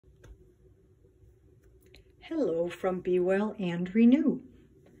Hello from Be Well and Renew,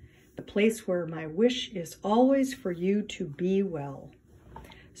 the place where my wish is always for you to be well.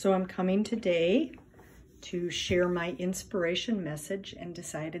 So I'm coming today to share my inspiration message and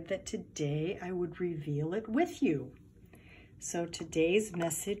decided that today I would reveal it with you. So today's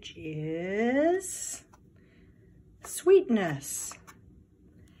message is sweetness.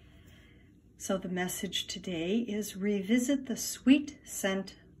 So the message today is revisit the sweet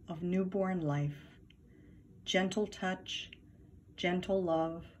scent of newborn life. Gentle touch, gentle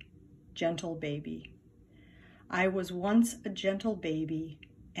love, gentle baby. I was once a gentle baby,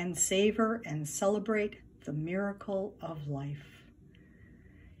 and savor and celebrate the miracle of life.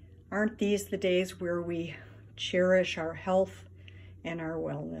 Aren't these the days where we cherish our health and our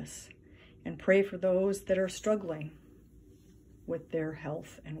wellness and pray for those that are struggling with their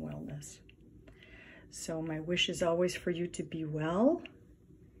health and wellness? So my wish is always for you to be well,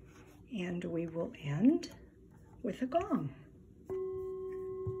 and we will end with a gong.